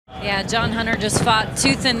Yeah, John Hunter just fought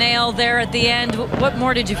tooth and nail there at the end. What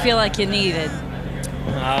more did you feel like you needed?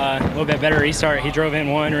 A little bit better restart. He drove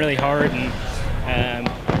in one really hard, and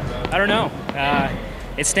I don't know.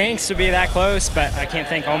 It stinks to be that close, but I can't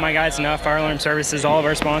thank all my guys enough, Fire Alarm Services, all of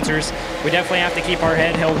our sponsors. We definitely have to keep our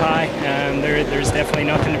head held high. There's definitely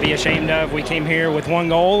nothing to be ashamed of. We came here with one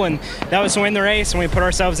goal, and that was to win the race, and we put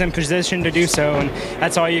ourselves in position to do so, and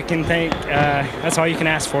that's all you can think. That's all you can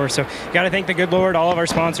ask for. So got to thank the good Lord, all of our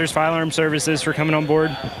sponsors, Fire Alarm Services, for coming on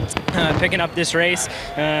board, picking up this race.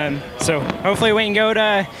 So hopefully we can go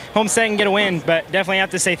to Homestead and get a win, but definitely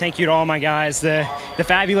have to say thank you to all my guys, the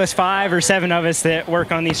fabulous 5 or 7 of us that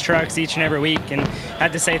work on these trucks each and every week, and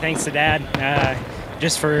had to say thanks to Dad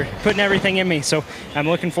just for putting everything in me. So I'm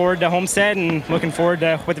looking forward to Homestead and looking forward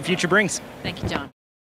to what the future brings. Thank you, John.